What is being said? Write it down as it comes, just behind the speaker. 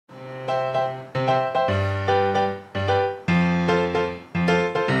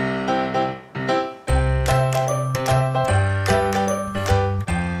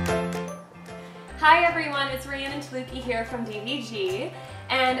Hi everyone, it's Rhiannon Taluki here from DVG,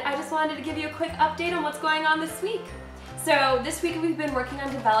 and I just wanted to give you a quick update on what's going on this week. So this week we've been working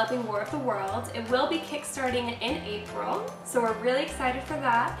on developing War of the Worlds. It will be kickstarting in April, so we're really excited for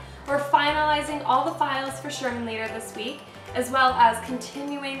that. We're finalizing all the files for Sherman later this week, as well as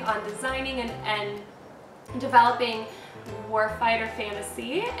continuing on designing and developing Warfighter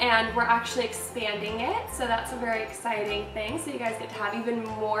Fantasy, and we're actually expanding it, so that's a very exciting thing, so you guys get to have even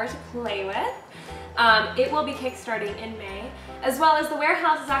more to play with. It will be kickstarting in May, as well as the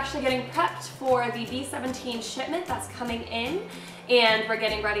warehouse is actually getting prepped for the B-17 shipment that's coming in, and we're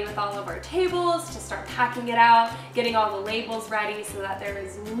getting ready with all of our tables to start packing it out, getting all the labels ready so that there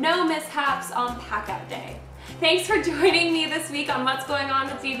is no mishaps on pack-out day. Thanks for joining me this week on what's going on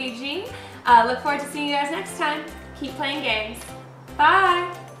with DVG. Look forward to seeing you guys next time. Keep playing games.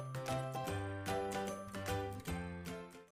 Bye!